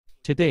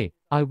Today,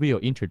 I will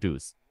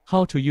introduce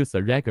how to use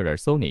a regular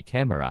Sony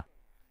camera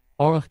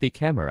or HD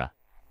camera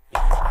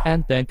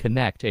and then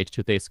connect it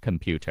to this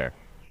computer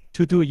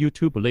to do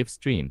YouTube live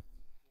stream.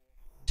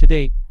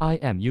 Today, I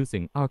am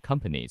using our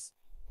company's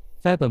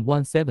Faben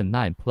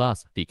 179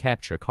 Plus HD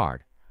capture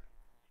card.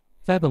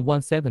 Faben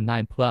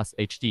 179 Plus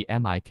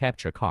HDMI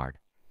capture card.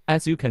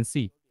 As you can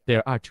see,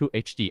 there are two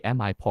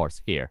HDMI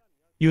ports here.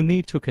 You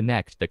need to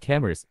connect the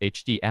camera's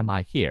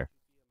HDMI here.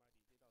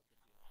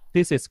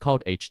 This is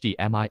called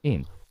HDMI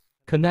in.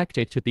 Connect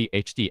it to the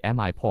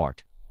HDMI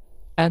port.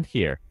 And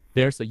here,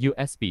 there's a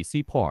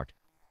USB-C port.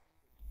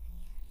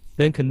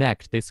 Then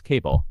connect this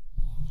cable.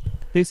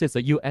 This is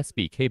a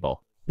USB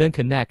cable. Then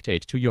connect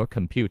it to your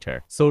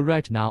computer. So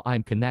right now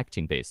I'm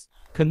connecting this.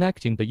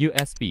 Connecting the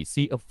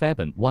USB-C of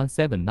Faben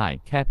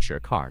 179 capture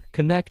card.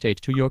 Connect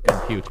it to your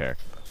computer.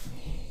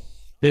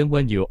 Then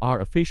when you are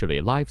officially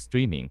live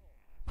streaming,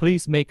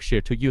 please make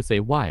sure to use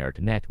a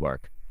wired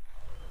network.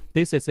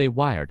 This is a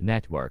wired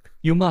network.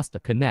 You must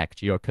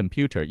connect your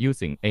computer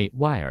using a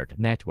wired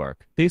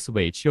network. This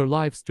way your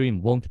live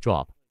stream won't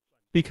drop.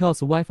 Because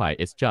Wi-Fi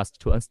is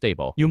just too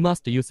unstable, you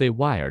must use a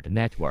wired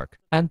network.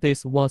 And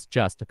this was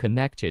just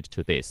connected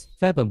to this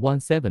Faben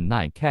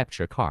 179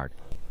 capture card.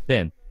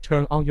 Then,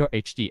 turn on your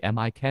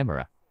HDMI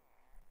camera.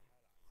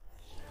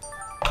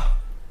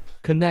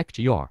 Connect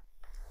your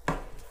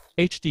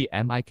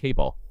HDMI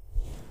cable.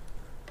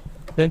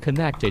 Then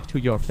connect it to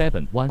your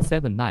Faben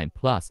 179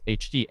 Plus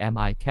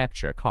HDMI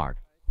capture card.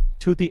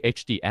 To the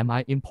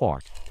HDMI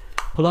import.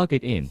 Plug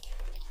it in.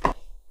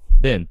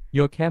 Then,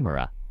 your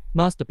camera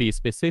must be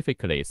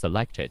specifically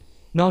selected.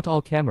 Not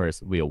all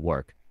cameras will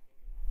work.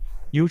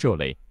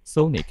 Usually,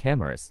 Sony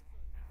cameras,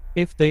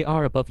 if they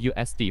are above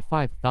USD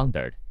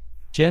 500,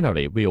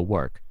 generally will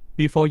work.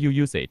 Before you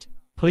use it,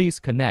 please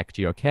connect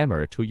your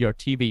camera to your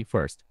TV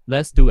first.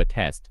 Let's do a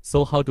test.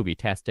 So how do we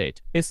test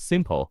it? It's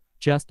simple.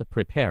 Just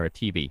prepare a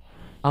TV.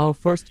 Our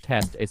first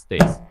test is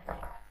this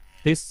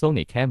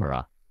Sony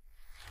camera.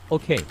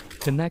 Okay,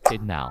 connect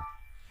it now.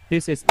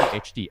 This is the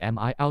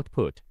HDMI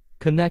output.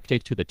 Connect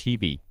it to the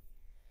TV.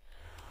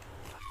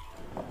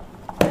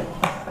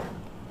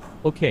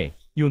 Okay,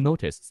 you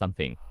notice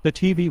something. The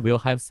TV will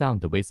have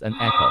sound with an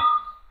echo.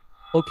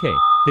 Okay,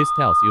 this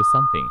tells you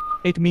something.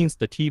 It means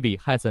the TV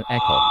has an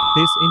echo.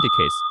 This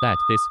indicates that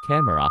this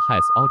camera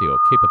has audio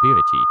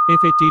capability.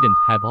 If it didn't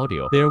have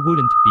audio, there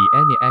wouldn't be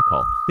any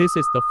echo. This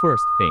is the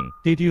first thing.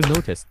 Did you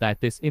notice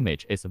that this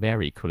image is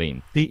very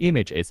clean? The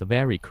image is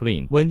very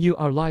clean. When you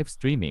are live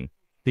streaming,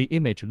 the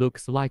image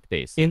looks like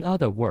this. In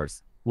other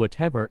words,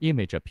 whatever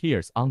image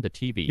appears on the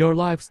TV, your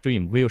live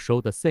stream will show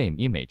the same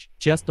image,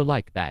 just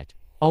like that.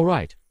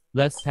 Alright,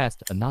 let's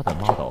test another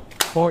model.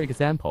 For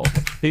example,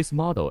 this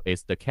model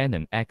is the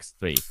Canon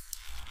X3.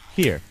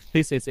 Here,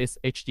 this is its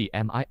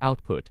HDMI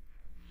output.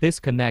 This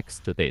connects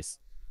to this.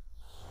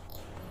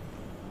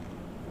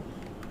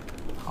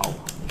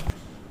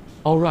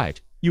 Alright,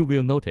 you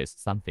will notice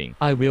something.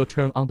 I will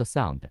turn on the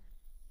sound.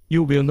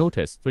 You will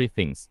notice three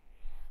things.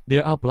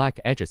 There are black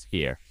edges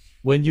here.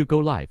 When you go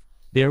live,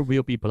 there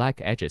will be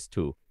black edges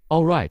too.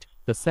 Alright,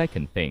 the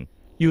second thing.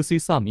 You see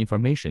some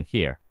information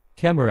here.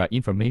 Camera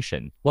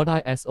information. What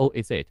ISO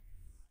is it?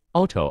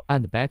 Auto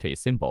and battery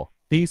symbol.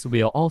 These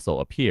will also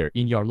appear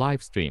in your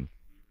live stream.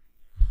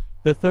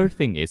 The third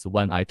thing is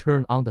when I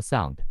turn on the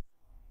sound.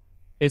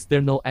 Is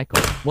there no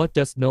echo? What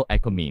does no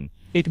echo mean?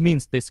 It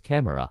means this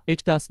camera,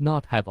 it does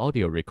not have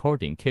audio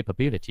recording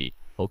capability.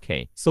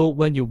 Okay, so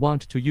when you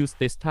want to use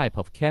this type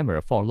of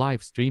camera for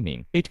live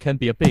streaming, it can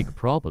be a big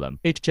problem.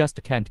 It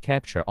just can't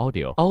capture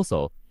audio.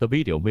 Also, the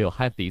video will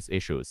have these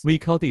issues. We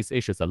call these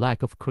issues a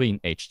lack of clean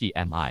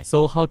HDMI.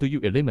 So how do you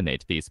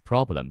eliminate these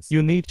problems?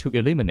 You need to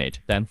eliminate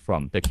them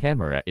from the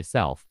camera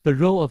itself. The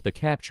role of the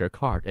capture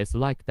card is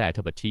like that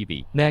of a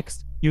TV.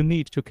 Next, you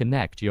need to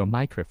connect your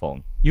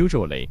microphone.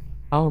 Usually,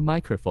 our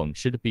microphone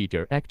should be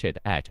directed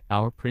at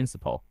our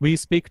principal. We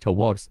speak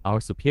towards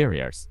our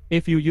superiors.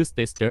 If you use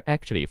this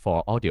directly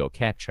for audio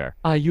capture,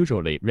 I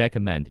usually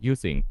recommend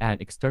using an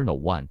external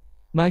one.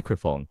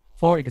 Microphone.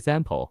 For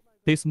example,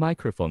 this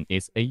microphone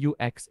is a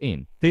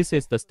UX-in. This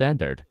is the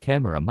standard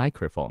camera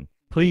microphone.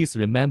 Please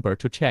remember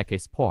to check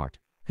its port.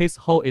 His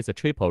hole is a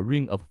triple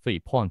ring of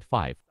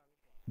 3.5.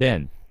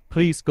 Then,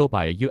 please go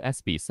buy a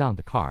USB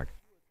sound card.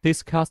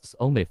 This costs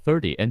only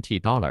 $30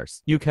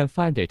 NT. You can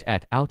find it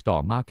at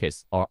outdoor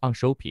markets or on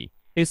Shopee.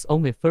 It's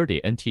only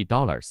 $30 NT.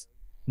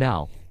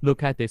 Now,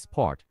 look at this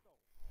port.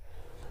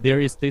 There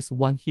is this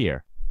one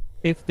here.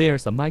 If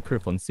there's a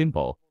microphone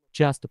symbol,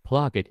 just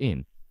plug it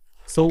in.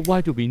 So why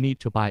do we need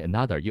to buy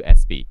another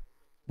USB?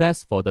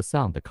 That's for the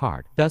sound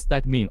card. Does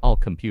that mean all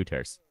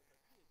computers?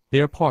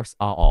 Their ports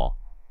are all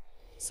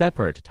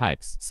separate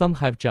types. Some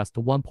have just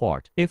one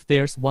port. If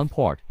there's one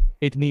port,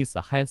 it needs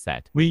a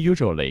headset. We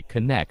usually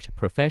connect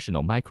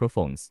professional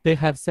microphones. They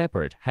have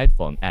separate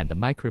headphone and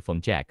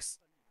microphone jacks.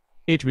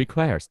 It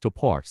requires two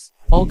ports.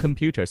 All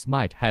computers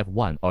might have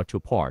one or two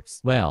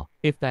ports. Well,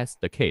 if that's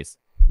the case,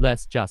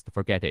 let's just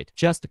forget it.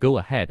 Just go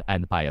ahead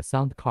and buy a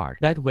sound card.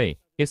 That way,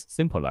 it's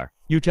simpler.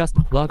 You just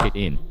plug it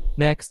in.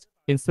 Next,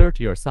 insert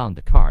your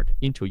sound card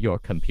into your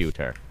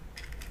computer.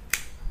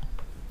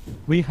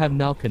 We have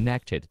now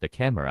connected the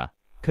camera.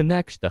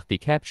 Connect the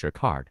capture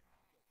card.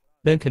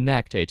 Then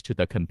connect it to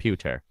the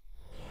computer.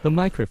 The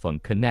microphone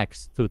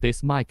connects to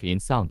this mic in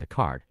sound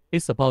card.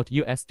 It's about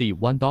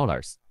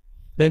 $1.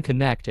 Then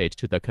connect it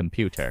to the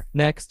computer.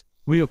 Next,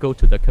 we'll go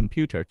to the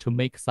computer to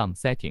make some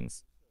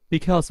settings.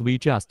 Because we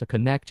just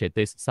connected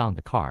this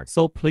sound card,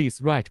 so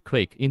please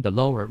right-click in the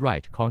lower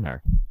right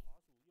corner.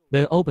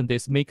 Then open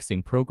this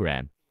mixing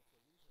program.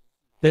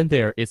 Then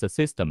there is a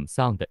system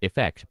sound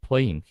effect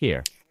playing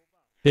here.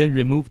 Then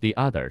remove the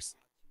others.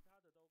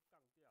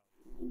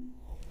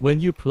 When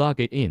you plug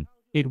it in,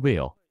 it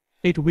will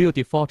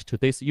default to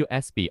this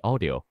USB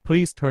audio.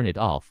 Please turn it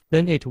off.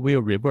 Then it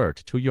will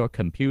revert to your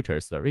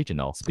computer's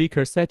original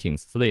speaker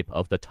settings slip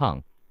of the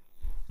tongue.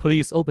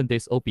 Please open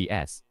this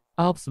OBS.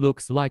 OBS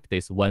looks like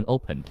this when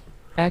opened.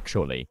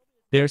 Actually,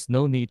 there's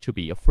no need to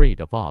be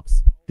afraid of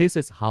OBS. This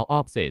is how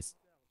OBS is.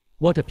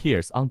 What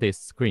appears on this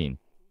screen.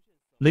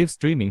 Live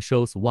streaming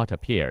shows what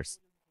appears.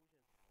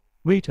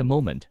 Wait a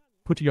moment.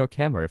 Put your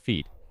camera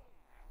feed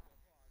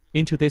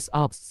into this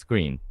OBS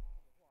screen.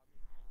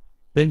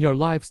 Then your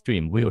live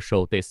stream will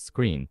show this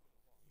screen.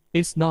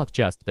 It's not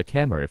just the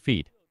camera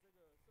feed.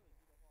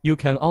 You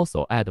can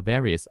also add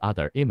various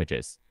other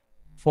images.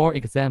 For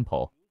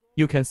example,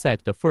 you can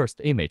set the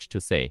first image to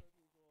say,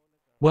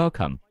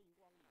 "Welcome."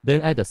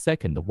 Then add a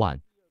second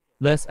one.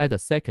 Let's add a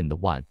second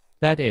one.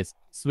 That is,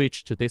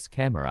 switch to this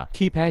camera.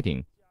 Keep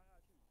adding.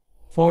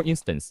 For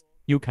instance,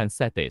 you can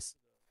set this.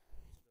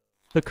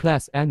 The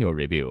class annual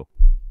review.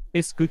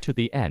 It's good to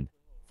the end.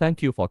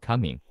 Thank you for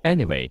coming.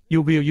 Anyway,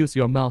 you will use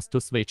your mouse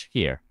to switch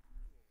here.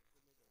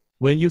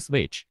 When you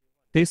switch,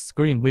 this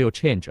screen will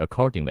change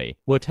accordingly.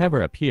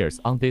 Whatever appears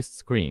on this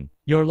screen,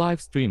 your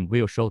live stream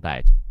will show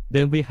that.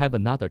 Then we have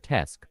another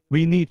task.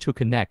 We need to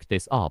connect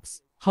this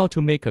OBS. How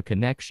to make a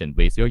connection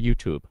with your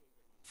YouTube?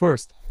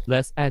 First,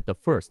 let's add the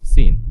first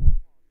scene.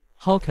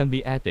 How can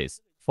we add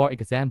this?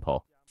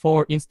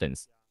 For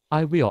instance,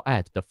 I will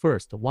add the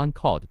first one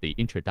called the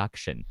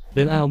introduction.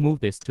 Then I'll move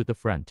this to the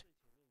front.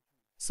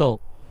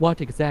 So, what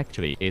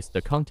exactly is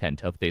the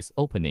content of this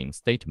opening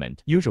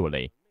statement?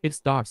 Usually, it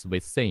starts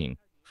with saying,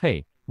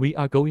 "Hey, we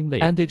are going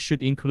live," and it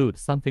should include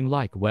something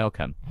like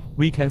 "Welcome."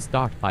 We can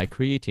start by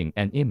creating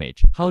an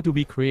image. How do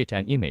we create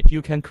an image?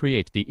 You can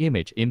create the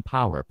image in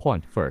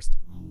PowerPoint first.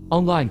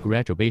 Online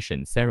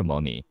graduation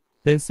ceremony.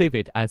 Then save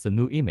it as a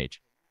new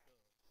image.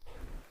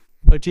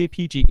 A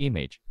JPG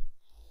image.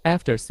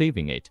 After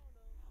saving it,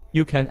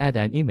 you can add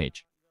an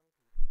image.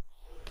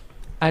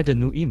 Add a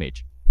new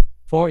image.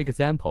 For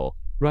example,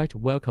 write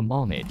 "welcome"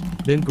 on it.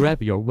 Then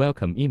grab your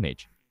welcome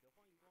image.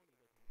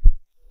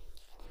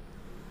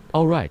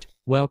 Alright,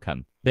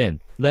 welcome.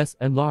 Then, let's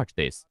enlarge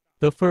this.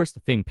 The first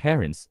thing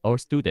parents or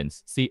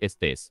students see is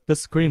this. The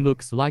screen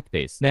looks like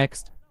this.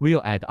 Next,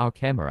 we'll add our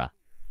camera.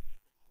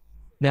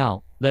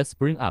 Now, let's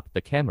bring up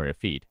the camera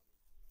feed.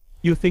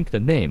 You think the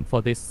name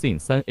for this scene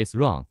son is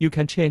wrong. You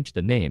can change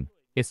the name.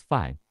 It's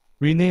fine.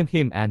 Rename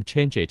him and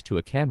change it to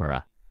a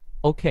camera.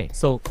 Okay,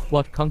 so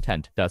what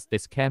content does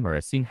this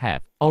camera scene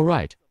have?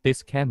 Alright,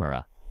 this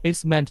camera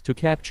is meant to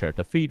capture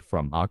the feed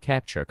from our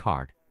capture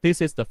card. This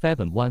is the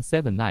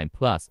 7179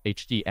 Plus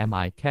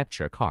HDMI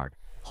capture card,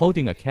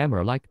 holding a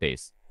camera like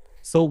this.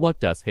 So what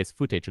does his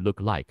footage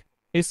look like?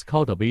 It's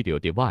called a video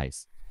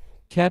device.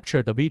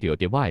 Capture the video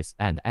device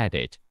and add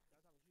it.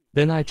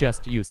 Then I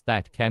just use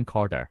that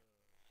camcorder.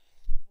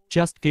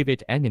 Just give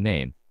it any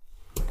name.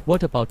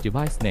 What about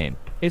device name?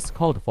 It's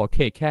called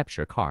 4K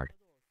capture card.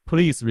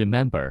 Please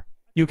remember,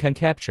 you can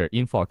capture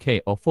in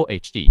 4K or Full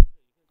HD.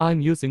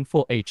 I'm using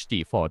Full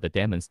HD for the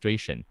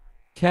demonstration.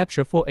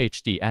 Capture Full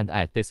HD and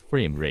at this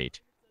frame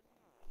rate.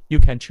 You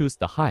can choose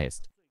the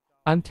highest.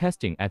 I'm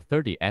testing at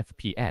 30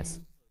 FPS.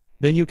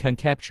 Then you can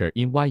capture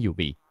in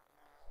YUV.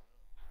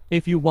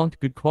 If you want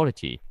good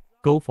quality,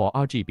 go for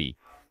RGB.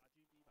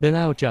 Then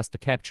I'll just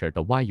capture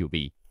the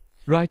YUV.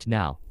 Right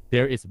now,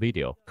 there is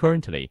video.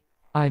 Currently,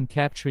 I'm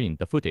capturing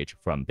the footage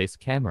from this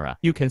camera.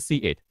 You can see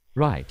it,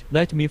 right?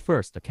 Let me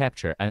first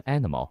capture an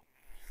animal.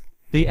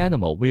 The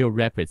animal will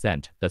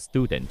represent the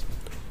student.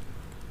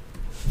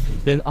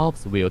 Then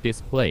OBS will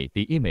display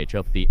the image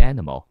of the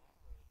animal.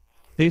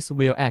 This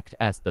will act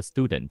as the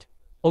student.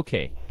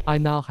 Okay, I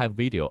now have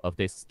video of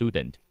this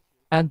student.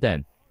 And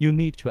then, you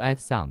need to add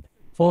sound.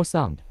 For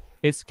sound,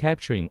 it's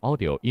capturing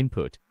audio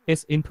input.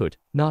 It's input,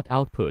 not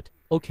output.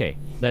 Okay,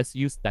 let's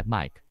use that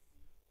mic.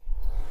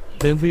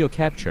 Then we'll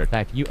capture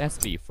that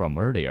USB from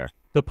earlier,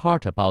 the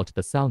part about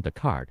the sound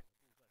card.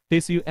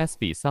 This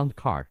USB sound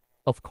card,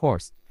 of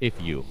course, if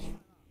you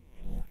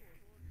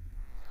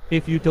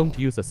don't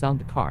use a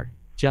sound card,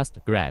 just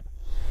grab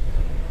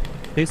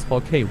this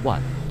 4K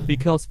one,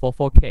 because for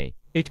 4K,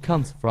 it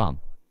comes from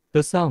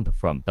the sound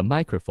from the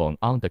microphone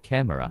on the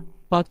camera,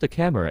 but the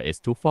camera is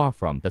too far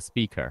from the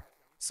speaker,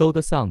 so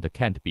the sound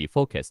can't be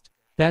focused.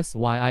 That's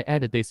why I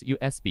added this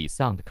USB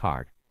sound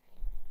card.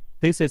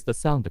 This is the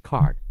sound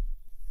card.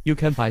 You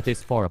can buy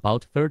this for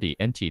about $30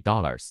 NT.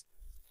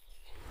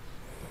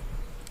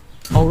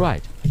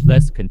 Alright,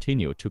 let's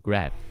continue to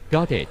grab.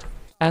 Got it.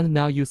 And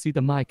now you see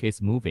the mic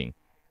is moving.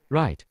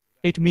 Right.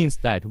 It means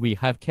that we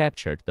have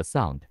captured the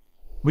sound.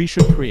 We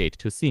should create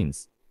two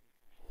scenes.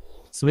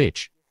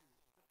 Switch.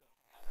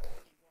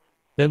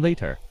 Then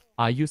later,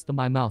 I used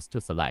my mouse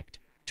to select.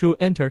 To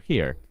enter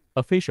here,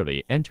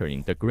 officially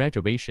entering the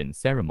graduation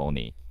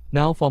ceremony.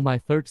 Now for my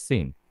third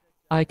scene,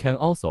 I can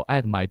also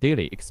add my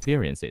daily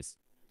experiences.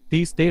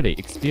 These daily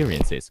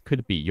experiences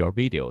could be your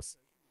videos.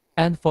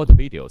 And for the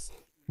videos,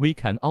 we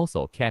can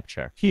also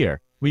capture. Here,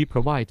 we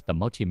provide the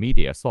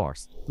multimedia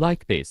source,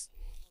 like this.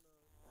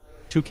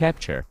 To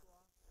capture.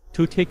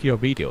 To take your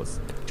videos.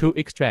 To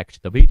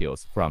extract the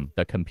videos from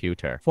the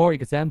computer. For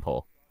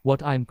example,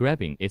 what I'm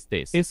grabbing is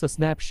this. It's a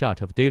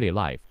snapshot of daily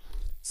life.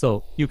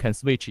 So, you can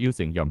switch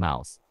using your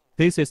mouse.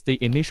 This is the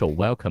initial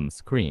welcome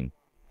screen.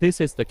 This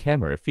is the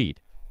camera feed.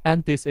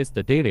 And this is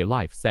the daily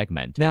life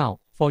segment. Now,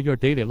 for your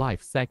daily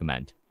life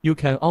segment, you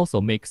can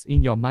also mix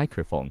in your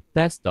microphone.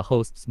 That's the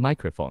host's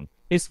microphone.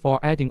 It's for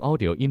adding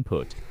audio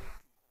input.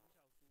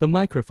 The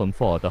microphone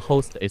for the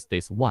host is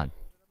this one.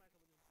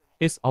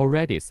 It's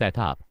already set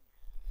up.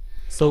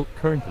 So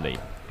currently,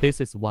 this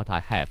is what I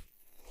have.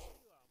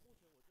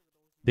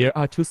 There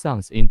are two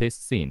sounds in this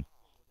scene.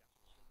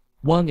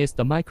 One is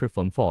the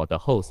microphone for the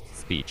host's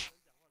speech.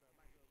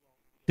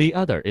 The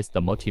other is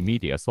the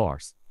multimedia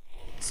source.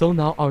 So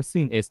now our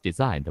scene is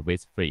designed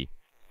with free.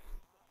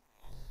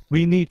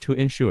 We need to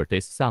ensure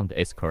this sound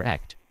is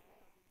correct.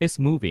 It's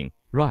moving,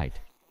 right?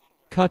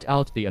 Cut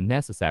out the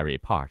unnecessary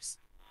parts.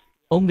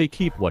 Only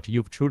keep what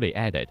you've truly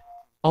added.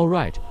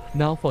 Alright,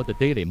 now for the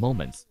daily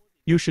moments.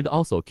 You should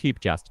also keep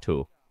just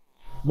two.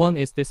 One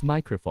is this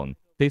microphone,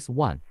 this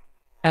one.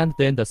 And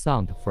then the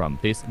sound from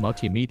this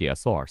multimedia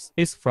source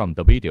is from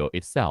the video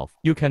itself.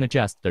 You can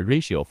adjust the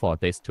ratio for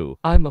this too.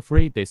 I'm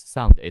afraid this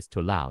sound is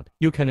too loud.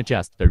 You can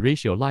adjust the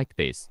ratio like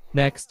this.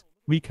 Next,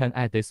 we can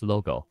add this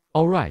logo.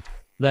 Alright,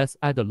 let's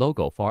add the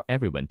logo for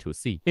everyone to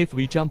see. If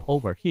we jump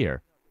over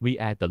here, we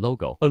add the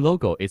logo. A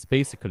logo is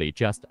basically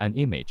just an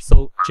image.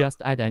 So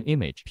just add an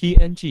image,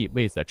 PNG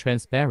with a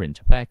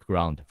transparent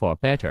background for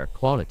better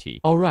quality.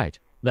 Alright,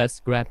 let's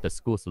grab the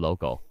school's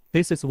logo.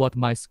 This is what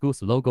my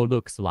school's logo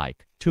looks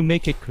like. To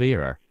make it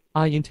clearer,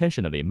 I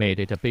intentionally made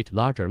it a bit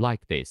larger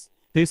like this.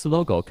 This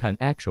logo can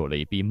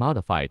actually be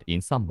modified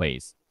in some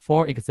ways.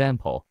 For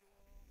example,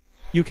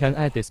 you can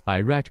add this by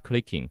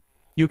right-clicking.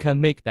 You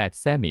can make that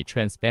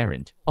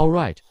semi-transparent.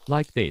 Alright,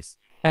 like this.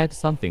 Add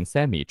something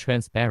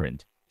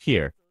semi-transparent.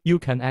 Here, you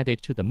can add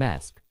it to the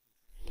mask.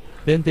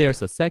 Then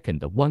there's a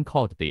second one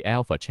called the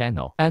alpha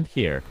channel. And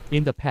here,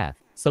 in the path,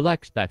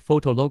 select that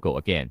photo logo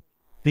again.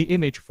 The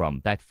image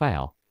from that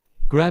file.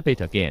 Grab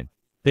it again.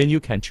 Then you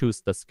can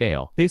choose the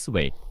scale. This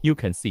way, you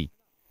can see.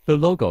 The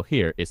logo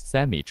here is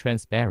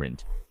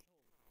semi-transparent.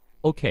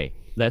 Okay,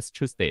 let's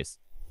choose this.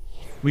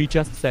 We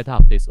just set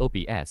up this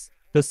OBS.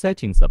 The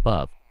settings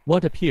above.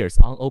 What appears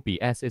on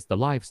OBS is the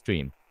live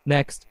stream.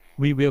 Next,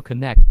 we will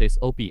connect this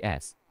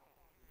OBS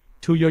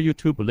to your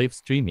YouTube live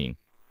streaming.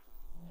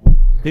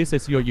 This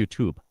is your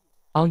YouTube.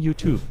 On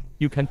YouTube,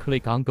 you can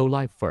click on Go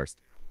Live first.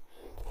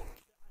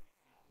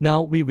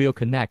 Now we will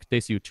connect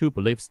this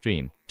YouTube live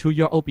stream to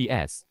your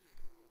OBS.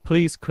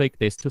 Please click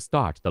this to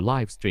start the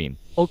live stream.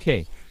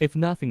 Okay, if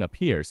nothing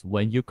appears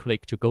when you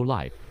click to go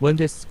live, when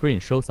this screen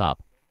shows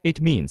up,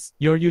 it means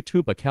your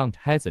YouTube account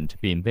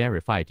hasn't been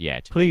verified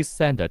yet. Please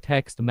send a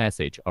text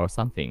message or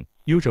something.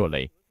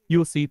 Usually,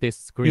 you'll see this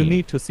screen. You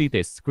need to see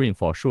this screen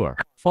for sure.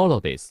 Follow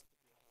this.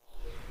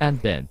 And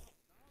then,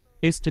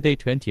 it's today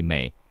 20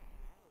 May.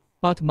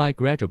 But my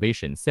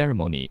graduation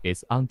ceremony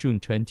is on June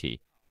 20.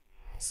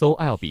 So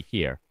I'll be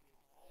here.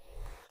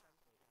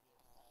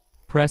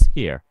 Press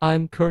here.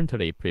 I'm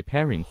currently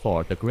preparing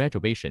for the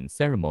graduation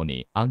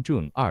ceremony on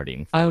June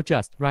 20. I'll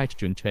just write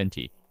June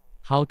 20.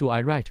 How do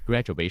I write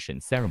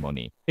graduation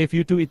ceremony? If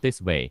you do it this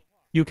way,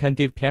 you can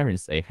give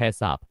parents a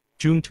heads up.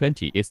 June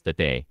 20 is the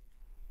day.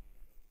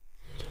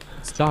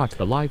 Start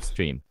the live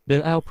stream.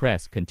 Then I'll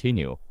press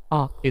continue.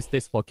 Is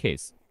this for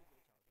kids?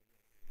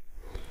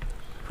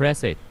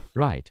 Press it,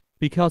 right,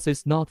 because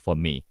it's not for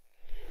me.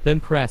 Then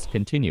press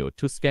continue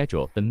to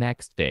schedule the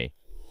next day.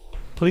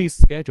 Please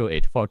schedule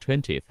it for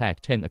 20th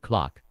at 10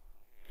 o'clock.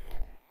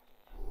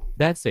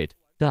 That's it,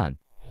 done.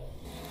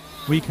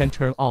 We can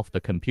turn off the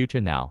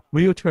computer now.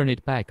 We'll turn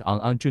it back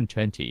on June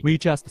 20. We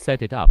just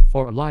set it up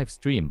for a live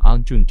stream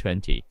on June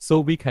 20. So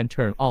we can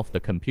turn off the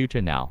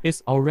computer now.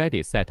 It's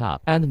already set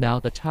up. And now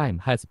the time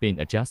has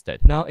been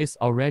adjusted. Now it's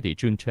already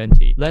June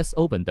 20. Let's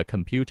open the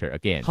computer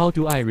again. How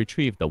do I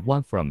retrieve the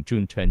one from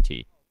June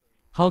 20?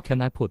 How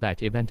can I put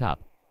that event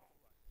up?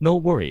 No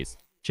worries.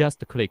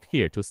 Just click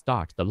here to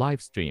start the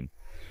live stream.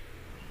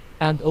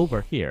 And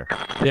over here,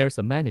 there's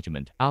a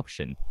management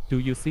option. Do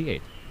you see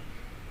it?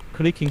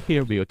 Clicking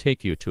here will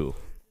take you to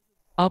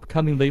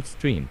upcoming live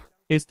stream.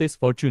 Is this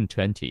for June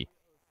 20?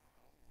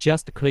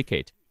 Just click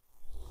it.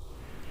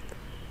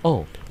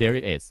 Oh, there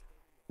it is.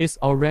 It's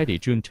already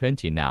June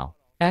 20 now.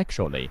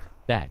 Actually,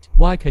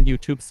 why can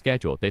YouTube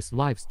schedule this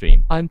live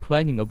stream? I'm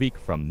planning a week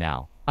from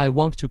now. I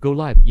want to go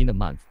live in a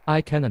month.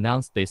 I can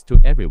announce this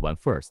to everyone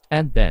first,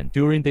 and then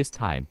during this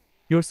time,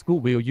 your school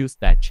will use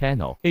that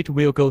channel. It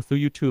will go through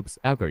YouTube's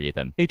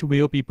algorithm. It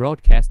will be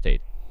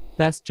broadcasted.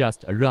 That's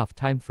just a rough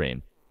time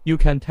frame. You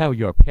can tell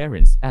your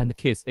parents and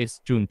kids it's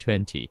June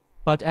 20,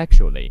 but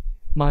actually,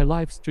 my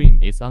live stream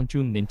is on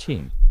June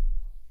 19.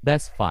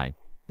 That's fine.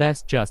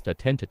 That's just a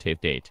tentative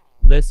date.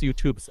 Let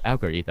YouTube's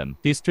algorithm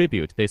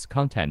distribute this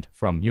content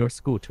from your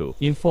school to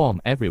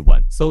inform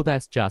everyone. So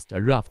that's just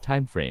a rough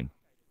time frame.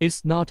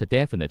 It's not a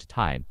definite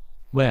time.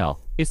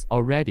 Well, it's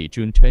already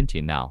June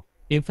 20 now.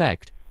 In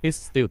fact, it's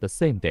still the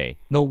same day.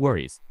 No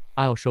worries.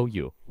 I'll show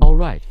you.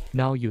 Alright,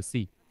 now you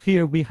see.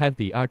 Here we have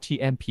the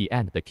RTMP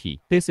and the key.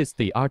 This is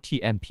the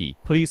RTMP.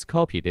 Please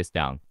copy this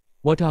down.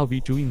 What are we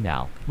doing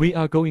now? We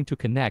are going to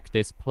connect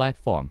this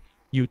platform,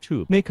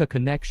 YouTube. Make a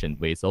connection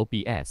with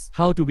OBS.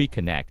 How do we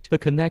connect? The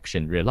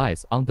connection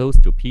relies on those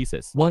two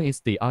pieces. One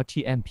is the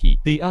RTMP.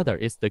 The other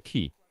is the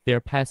key,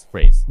 their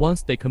passphrase.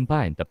 Once they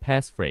combine the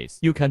passphrase,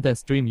 you can then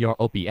stream your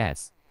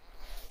OBS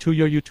to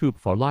your YouTube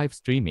for live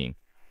streaming.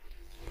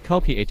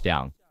 Copy it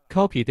down.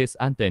 Copy this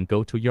and then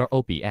go to your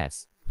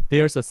OBS.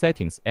 There's a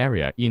settings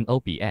area in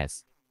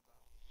OBS.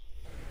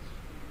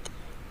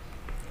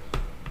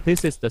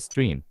 This is the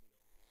stream.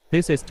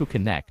 This is to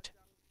connect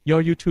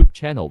your YouTube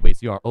channel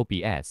with your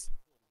OBS.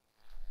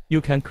 You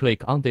can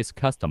click on this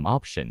custom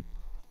option,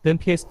 then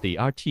paste the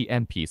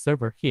RTMP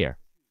server here.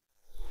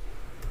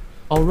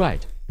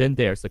 Alright, then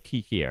there's a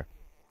key here.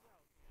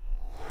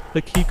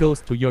 The key goes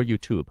to your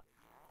YouTube.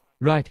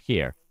 Right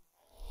here.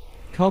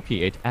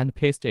 Copy it and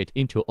paste it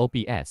into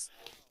OBS.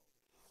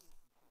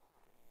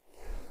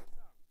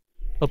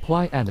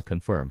 Apply and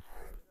confirm.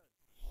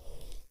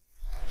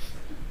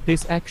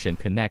 This action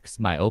connects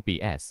my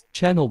OBS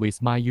channel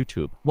with my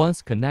YouTube.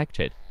 Once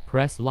connected,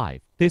 press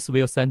live. This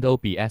will send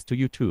OBS to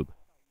YouTube.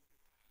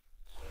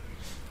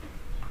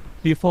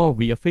 Before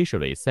we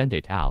officially send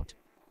it out,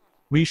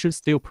 we should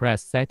still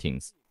press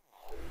settings.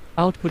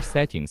 Output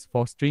settings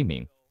for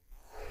streaming.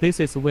 This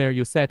is where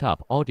you set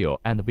up audio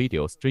and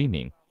video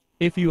streaming.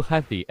 If you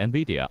have the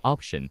NVIDIA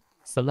option,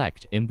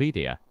 select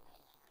NVIDIA.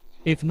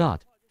 If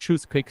not,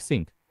 choose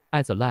QuickSync.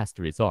 As a last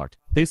resort,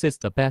 this is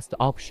the best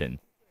option.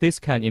 This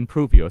can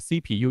improve your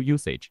CPU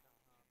usage.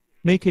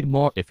 Make it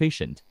more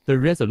efficient. The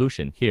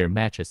resolution here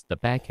matches the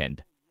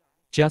backend.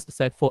 Just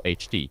set for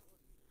HD.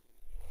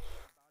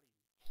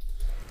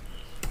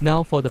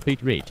 Now for the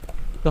bitrate.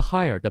 The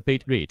higher the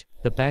bitrate,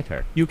 the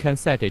better. You can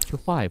set it to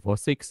 5 or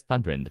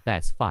 600,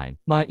 that's fine.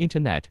 My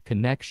internet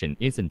connection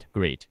isn't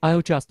great.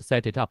 I'll just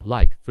set it up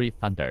like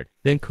 300,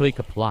 then click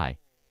apply.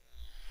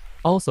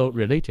 Also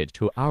related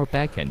to our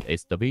backend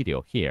is the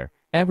video here.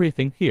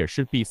 Everything here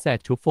should be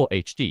set to Full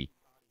HD.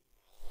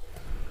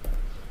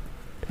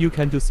 You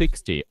can do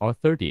 60 or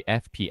 30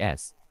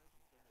 FPS.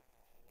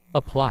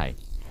 Apply.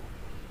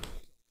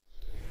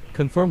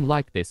 Confirm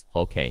like this,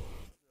 OK.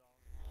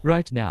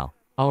 Right now,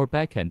 our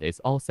backend is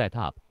all set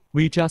up.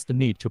 We just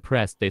need to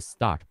press this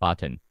start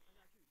button.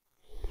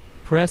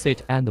 Press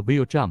it and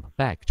we'll jump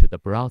back to the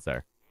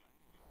browser.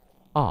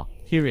 Ah,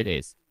 here it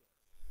is.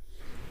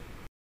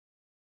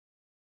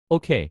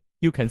 OK,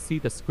 you can see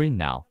the screen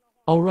now.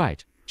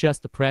 Alright,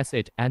 just press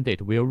it and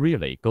it will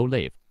really go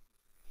live.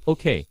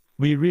 OK,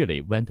 we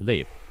really went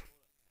live.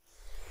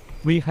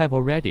 We have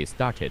already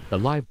started the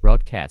live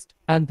broadcast,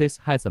 and this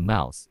has a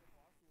mouse.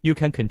 You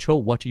can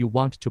control what you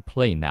want to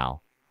play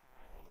now.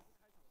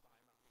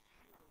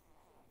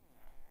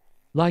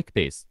 Like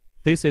this.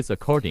 This is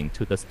according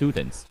to the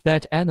students.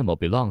 That animal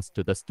belongs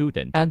to the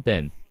student. And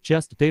then,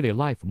 just daily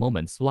life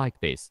moments like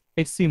this.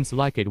 It seems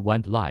like it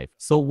went live.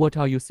 So what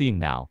are you seeing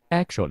now?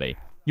 Actually,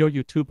 your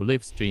YouTube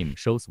live stream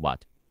shows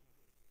what?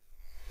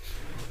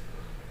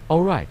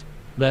 Alright,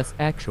 let's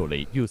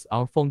actually use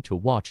our phone to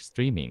watch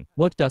streaming.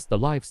 What does the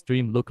live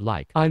stream look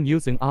like? I'm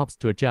using OBS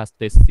to adjust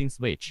this scene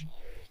switch.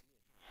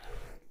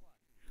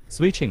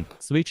 Switching,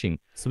 switching,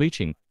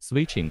 switching,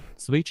 switching,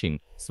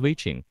 switching,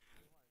 switching.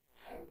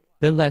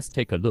 Then let's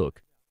take a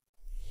look.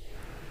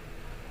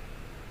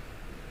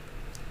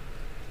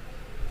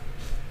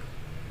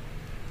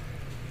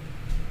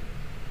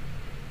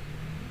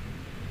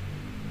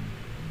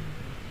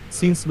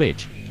 Scene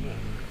switch.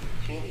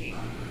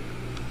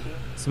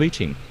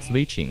 Switching,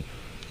 switching.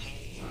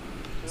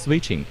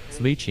 Switching,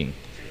 switching.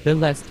 Then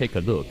let's take a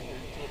look.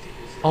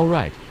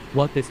 Alright,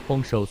 what this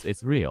phone shows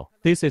is real.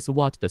 This is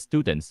what the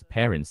students'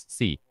 parents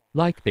see,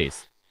 like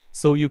this.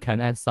 So you can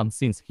add some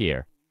scenes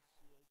here.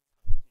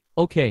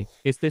 Okay,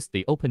 is this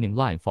the opening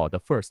line for the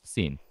first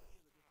scene?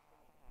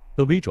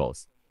 The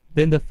visuals.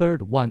 Then the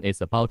third one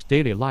is about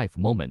daily life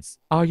moments.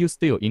 Are you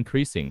still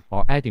increasing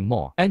or adding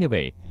more?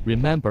 Anyway,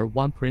 remember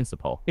one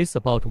principle. It's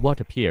about what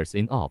appears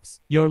in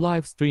OBS. Your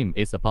live stream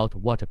is about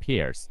what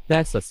appears.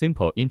 That's a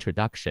simple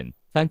introduction.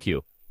 Thank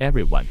you,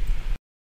 everyone.